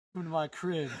Welcome to my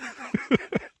crib.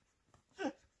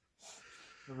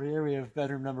 Over here we have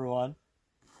bedroom number 1.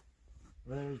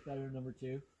 Over there is bedroom number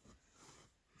 2.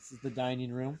 This is the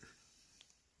dining room.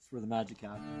 This is where the magic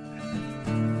happens.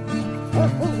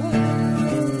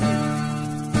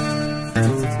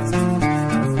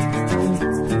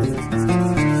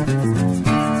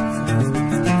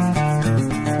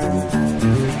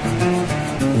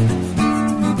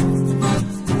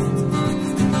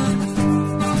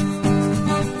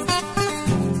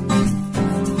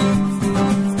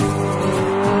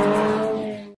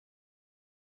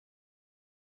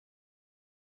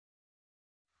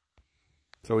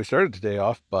 So we started today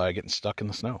off by getting stuck in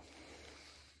the snow.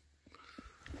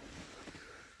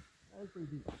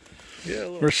 Yeah,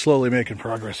 we're slowly making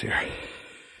progress here.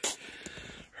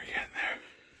 We're getting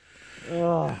there.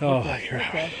 Oh, okay, crap.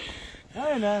 Okay.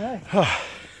 Hey, man, hey.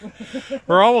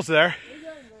 We're almost there. We're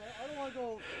getting there. I don't want to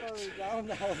go further down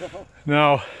now, though.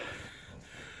 No.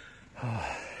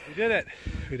 We did it.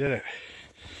 We did it.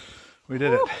 We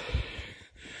did it.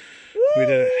 We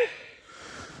did it.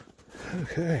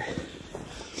 Okay.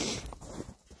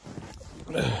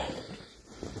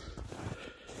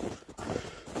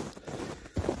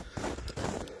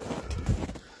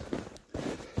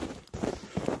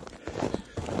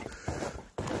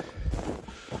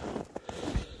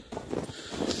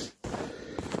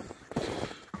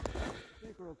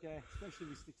 Okay, especially if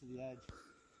we stick to the edge.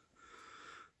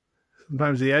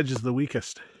 Sometimes the edge is the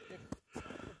weakest. If it's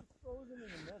frozen in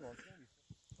the middle, it's gonna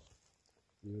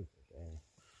be beautiful day.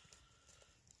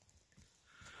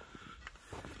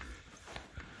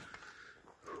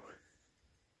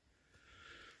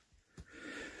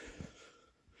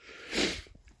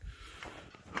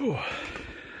 Oh,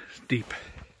 it's deep.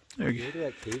 There you go. Look at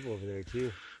that cave over there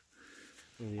too.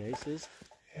 Where the ice is.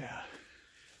 Yeah.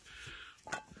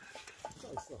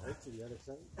 I still hope to the other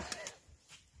side.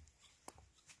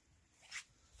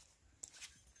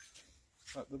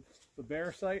 The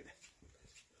bear site.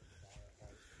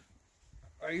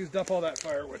 I used up all that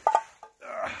firewood.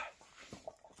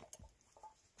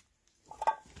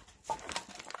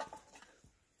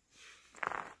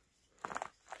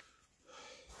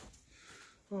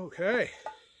 Okay.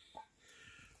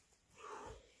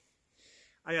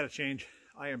 I gotta change.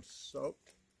 I am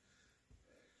soaked.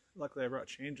 Luckily I brought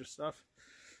change of stuff.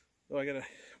 So we'll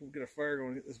get a fire going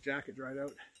and get this jacket dried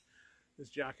out. This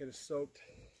jacket is soaked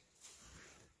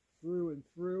through and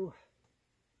through.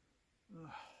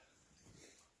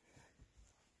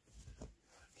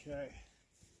 Okay.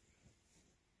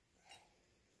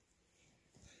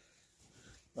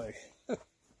 Like,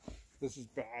 this is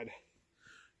bad.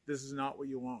 This is not what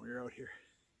you want when you're out here.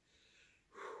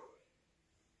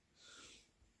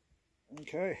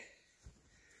 Okay.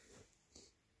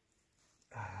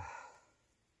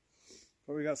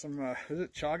 But we got some, is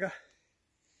it chaga?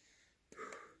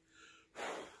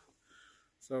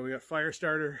 So we got fire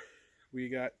starter, we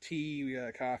got tea, we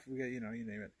got coffee, we got, you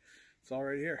name it. It's all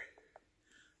right here.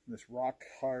 In this rock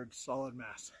hard solid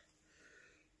mass.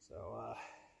 So,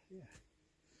 yeah.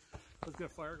 Let's get a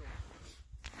fire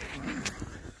going.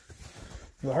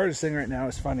 The hardest thing right now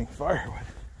is finding firewood.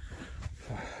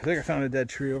 I think I found a dead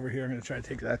tree over here. I'm going to try to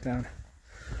take that down.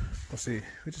 We'll see.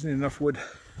 We just need enough wood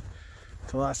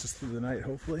to last us through the night,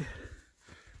 hopefully.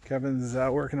 Kevin's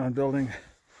working on building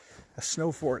a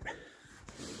snow fort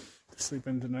to sleep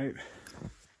in tonight.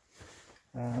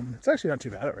 It's actually not too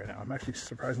bad out right now. I'm actually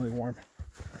surprisingly warm.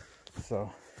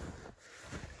 So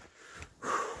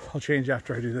I'll change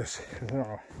after I do this. I don't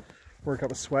know, work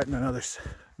up a sweat and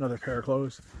another pair of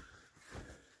clothes.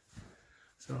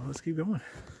 So let's keep going.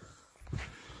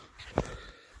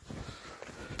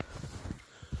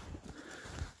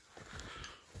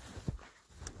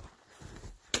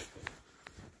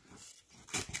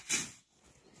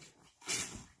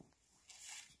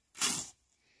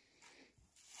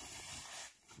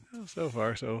 So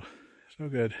far, so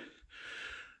good.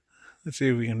 Let's see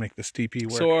if we can make this TP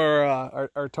work. So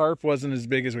our tarp wasn't as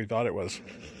big as we thought it was.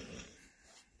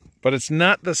 But it's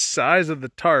not the size of the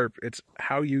tarp, it's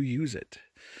how you use it.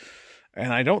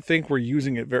 And I don't think we're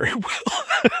using it very well.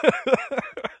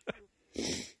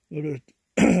 A little bit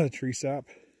of tree sap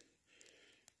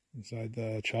inside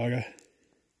the chaga.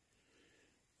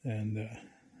 And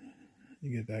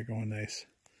you get that going nice.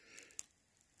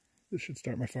 This should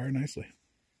start my fire nicely.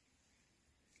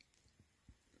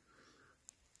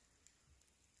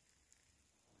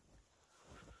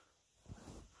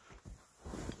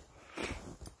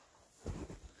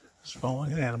 Just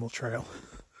following an animal trail.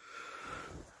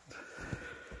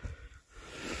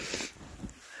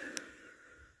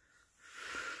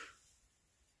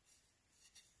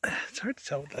 It's hard to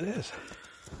tell what that is.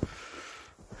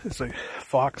 It's like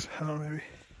fox. I don't know, maybe.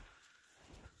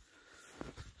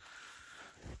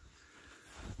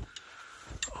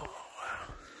 Oh,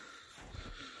 wow.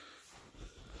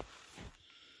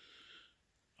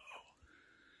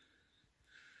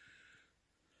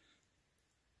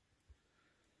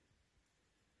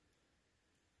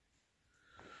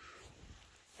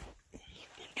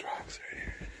 Big tracks right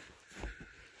here.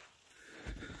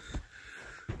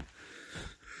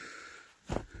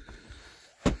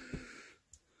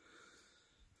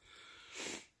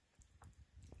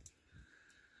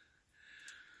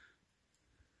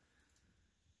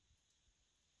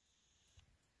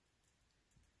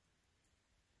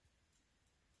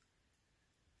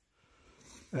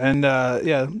 And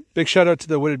yeah, big shout out to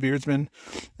the Wooded Beardsmen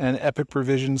and Epic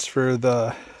Provisions for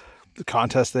the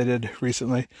contest they did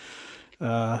recently.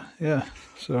 Yeah,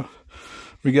 so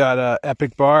we got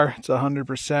Epic Bar. It's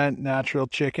 100% natural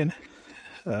chicken.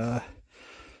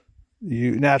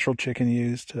 Natural chicken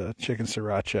used, chicken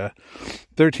sriracha.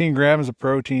 13 grams of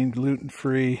protein,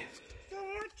 gluten-free.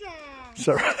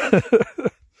 So,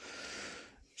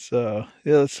 so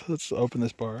yeah, let's open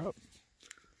this bar up.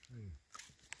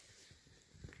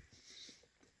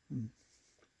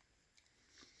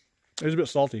 It's a bit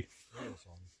salty,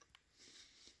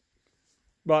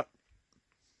 but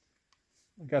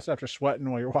I guess after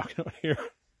sweating while you're walking out here.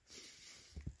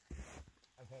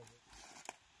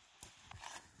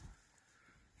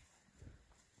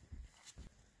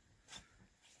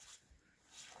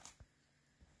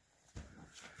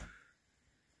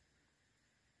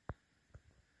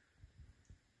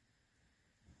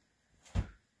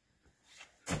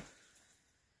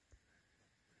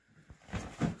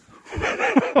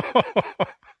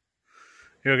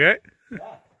 You okay? Yeah,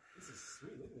 this is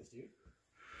sweet. Look at this,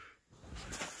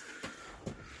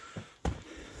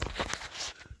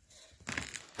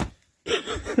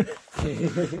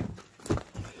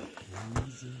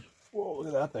 dude. Whoa, look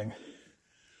at that thing.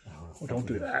 Oh, don't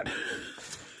do that.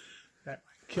 That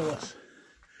might kill us.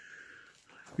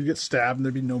 If you get stabbed and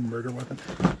there'd be no murder weapon.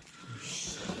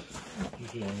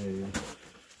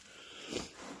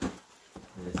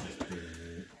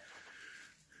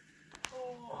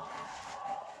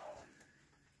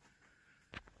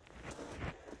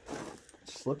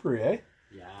 Slippery, eh?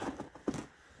 Yeah.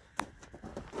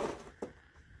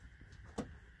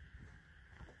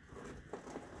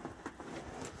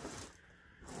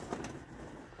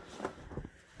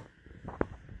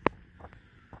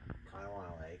 Kind of want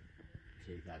to like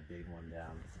take that big one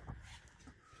down.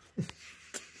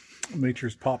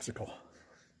 Nature's popsicle.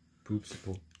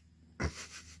 Poopsicle.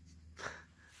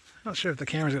 Not sure if the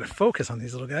camera's going to focus on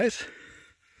these little guys.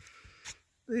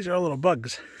 These are all little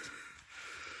bugs.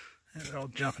 And they're all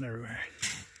jumping everywhere.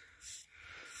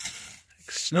 Like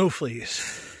snow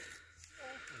fleas.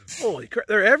 Holy crap,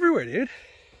 they're everywhere, dude.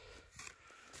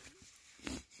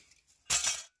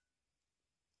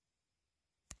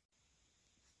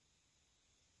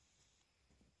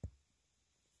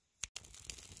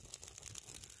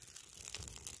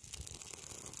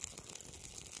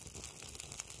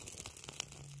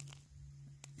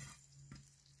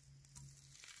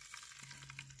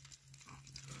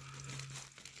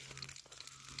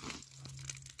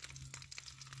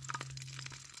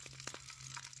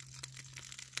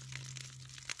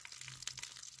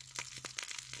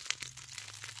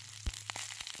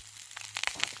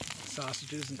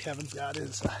 Sausages, and Kevin's got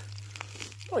his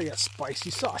oh, you got spicy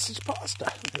sausage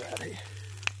pasta. Look at that, eh?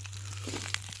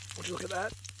 Would you look at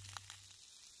that?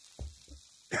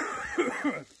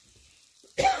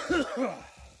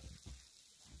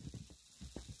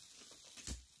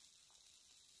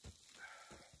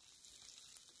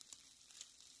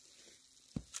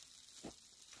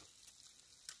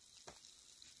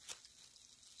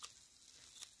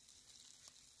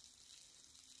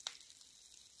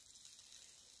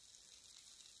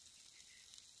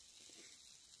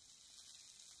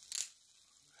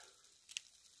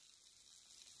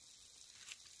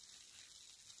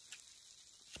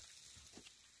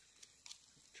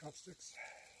 Chopsticks.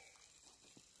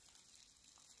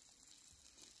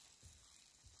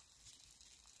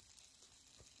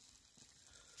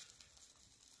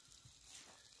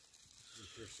 This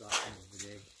is your sock change of the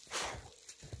day.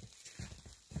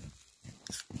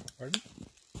 Pardon?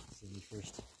 This is your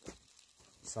first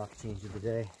sock change of the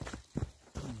day.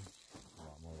 A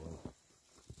lot more wood.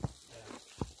 Yeah.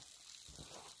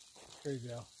 Crazy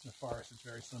how in the forest it's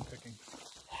very sun picking.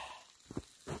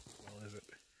 Well, is it?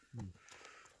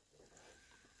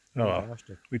 Oh well,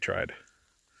 we tried.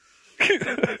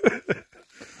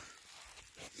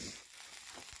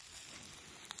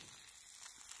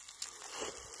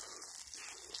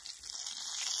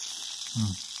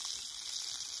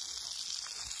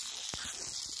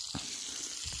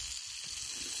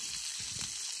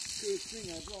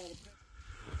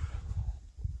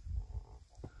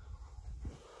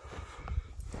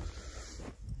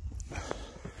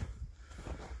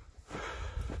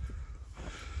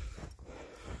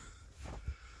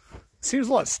 Seems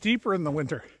a lot steeper in the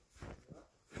winter.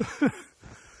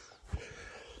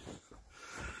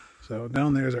 So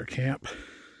down there's our camp.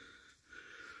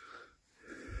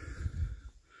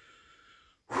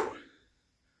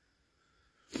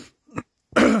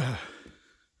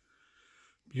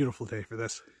 Beautiful day for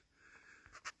this.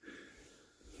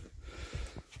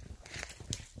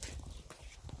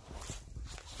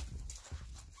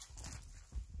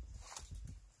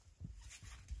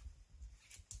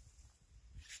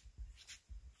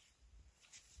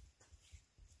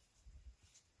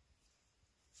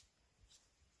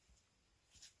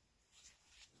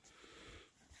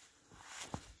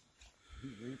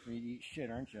 You're ready for you to eat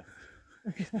shit, aren't you?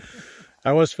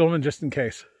 I was filming just in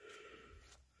case.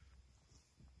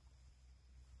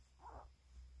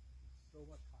 So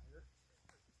much higher.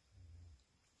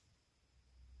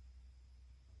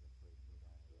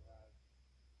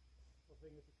 The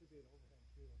thing is, it could be an overhang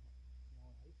too.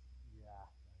 Small ice. Yeah.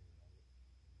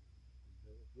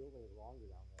 It feels like it's longer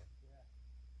down there. Yeah.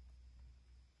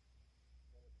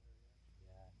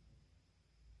 Yeah.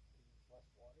 Less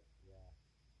water. Yeah.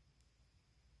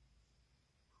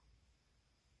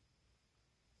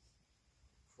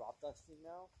 Crop dusting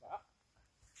now? Ah.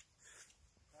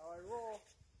 How I roll.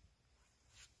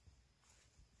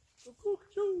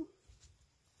 Choo.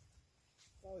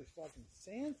 All these fucking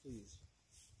sand fleas.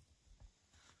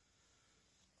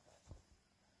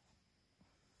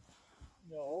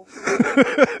 No.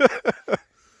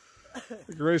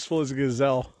 Graceful as a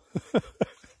gazelle.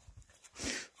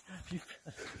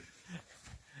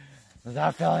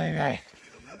 Without filming me.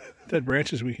 Dead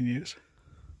branches we can use.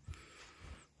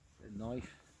 A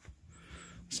knife.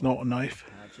 It's not a knife.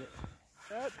 Hatchet.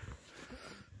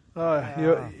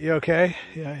 You okay?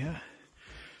 Yeah.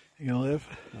 You gonna live?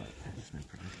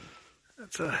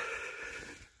 That's a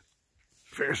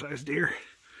fair-sized deer.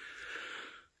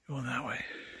 Going that way.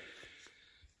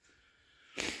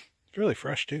 It's really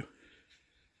fresh too.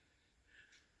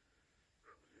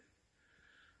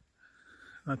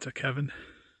 That's a Kevin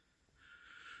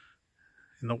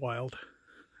in the wild.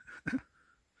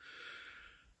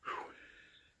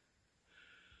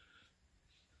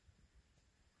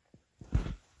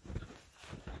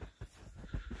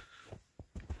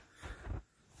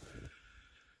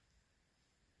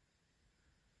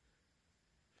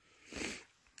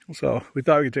 So we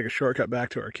thought we could take a shortcut back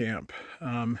to our camp.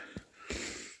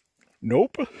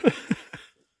 Nope.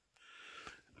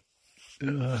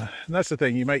 And that's the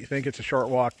thing. You might think it's a short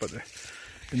walk, but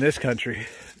in this country,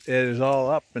 it is all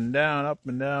up and down,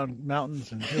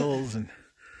 mountains and hills and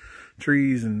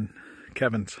trees and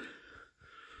Kevins.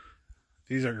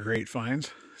 These are great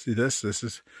finds. See this? This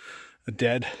is a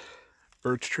dead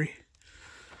birch tree.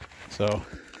 So,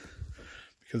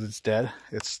 because it's dead,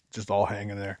 it's just all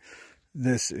hanging there.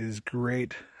 This is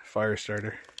great fire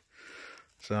starter.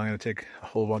 So I'm going to take a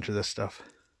whole bunch of this stuff.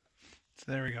 So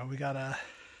there we go. We got a,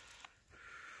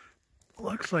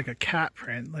 looks like a cat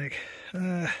print. Like,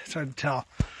 it's hard to tell.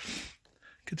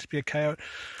 Could just be a coyote.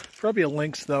 Probably a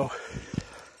lynx though.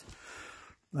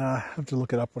 I have to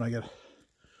look it up when I get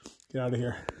out of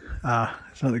here.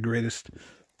 It's not the greatest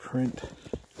print.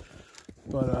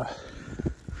 But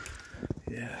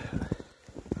yeah.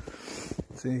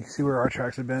 See where our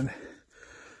tracks have been.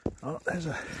 Oh, there's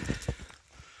a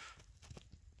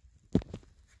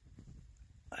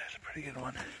pretty good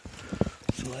one.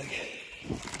 So like,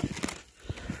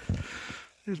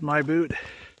 there's my boot.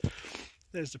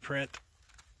 There's the print.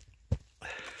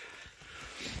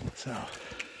 So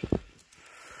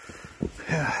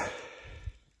yeah,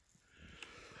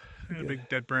 a big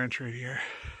dead branch right here.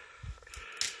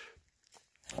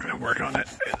 I'm gonna work on it.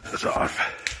 Get this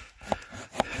off.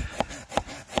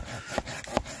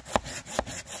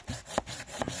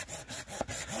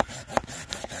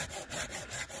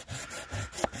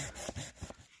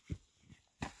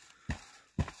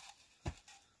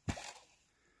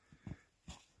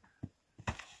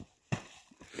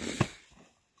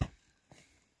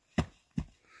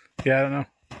 Yeah, I don't know.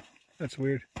 That's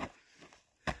weird.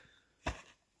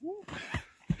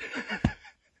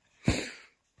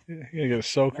 You're gonna get a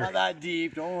soaker. Not that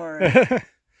deep, don't worry.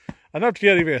 Enough to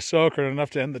get even a soaker, and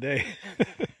enough to end the day.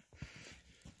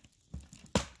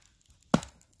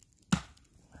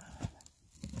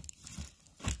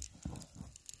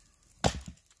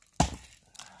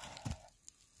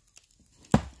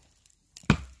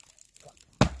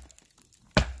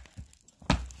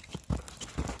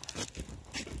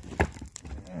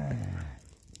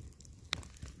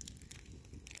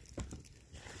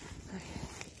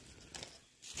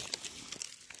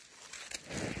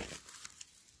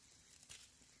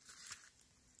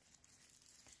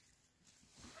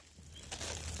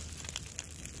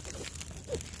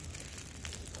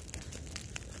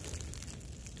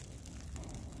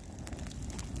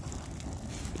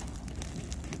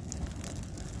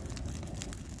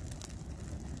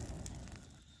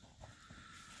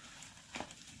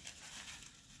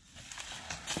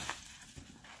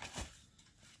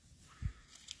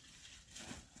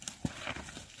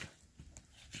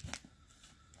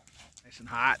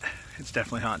 hot. It's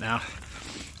definitely hot now.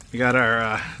 We got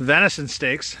our venison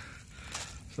steaks.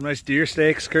 Some nice deer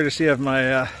steaks, courtesy of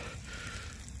my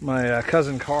my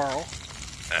cousin Carl.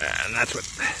 And that's what...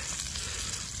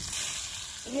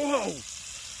 Whoa!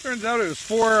 Turns out it was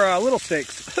 4 little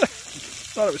steaks.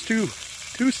 Thought it was two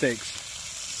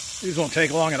steaks. These won't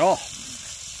take long at all.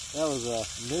 That was a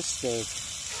mistake.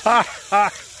 Ha ha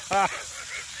ha!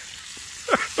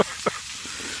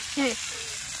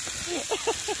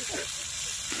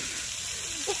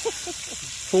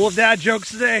 Full of dad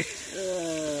jokes today.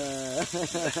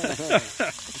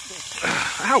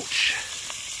 Ouch!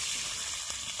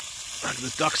 Look at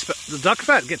the duck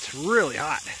fat gets really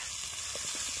hot.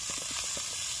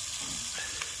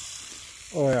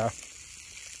 Oh yeah,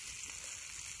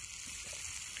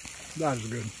 that is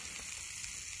good.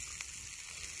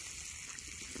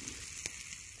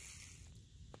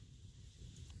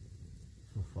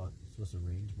 Oh fuck! It's supposed to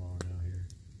rain tomorrow now here.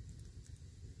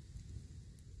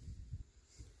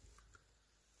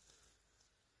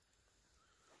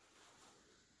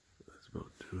 It's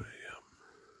about 2 a.m.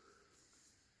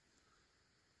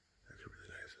 Actually really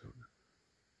nice out.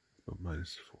 It's about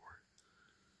 -4.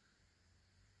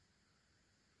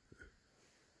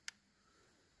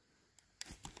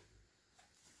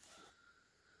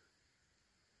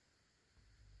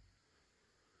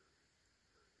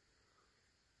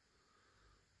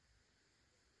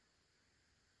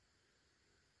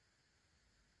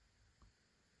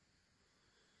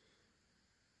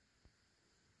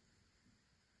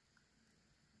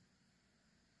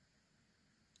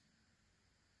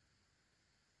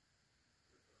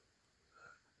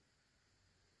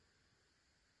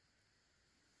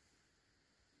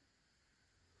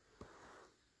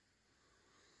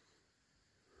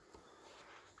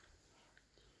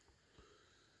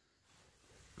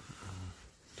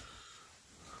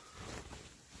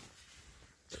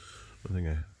 I think I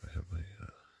have my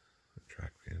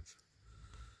track pants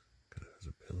kind of as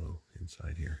a pillow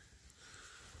inside here.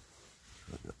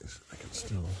 I can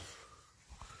still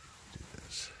do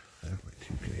this. I have my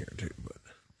toque in here too, but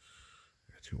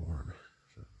I got too warm.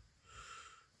 So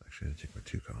actually I had to take my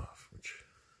toque off, which,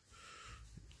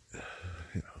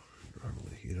 you know,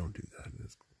 normally you don't do that in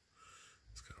this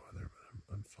kind of weather,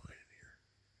 but I'm fine in here.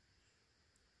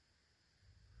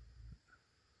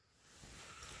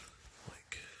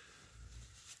 Like,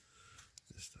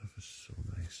 this stuff is so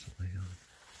nice to lay on.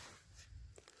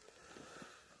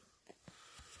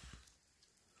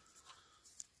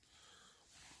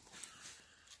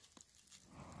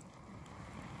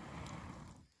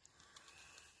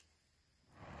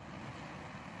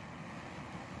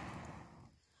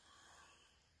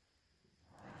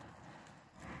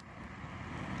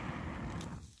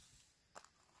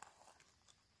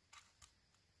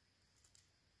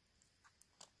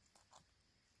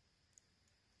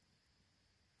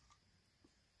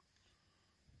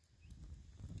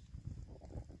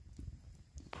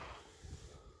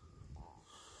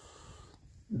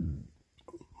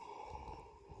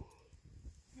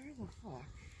 Where the fuck?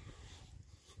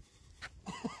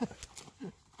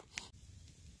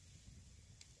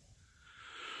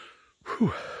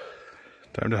 Whew.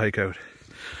 Time to hike out.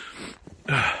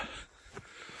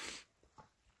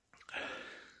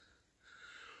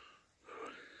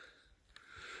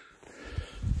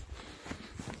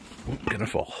 Gonna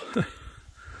fall.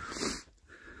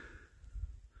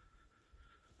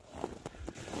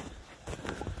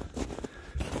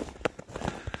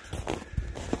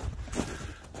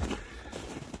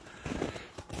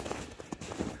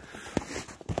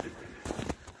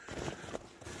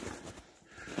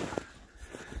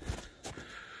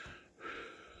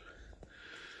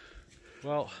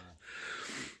 Well,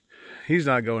 he's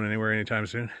not going anywhere anytime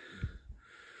soon.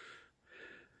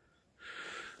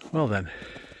 Well then.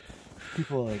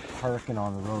 People like parking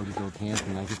on the road to go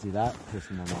camping. I could see that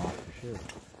pissing them off for sure.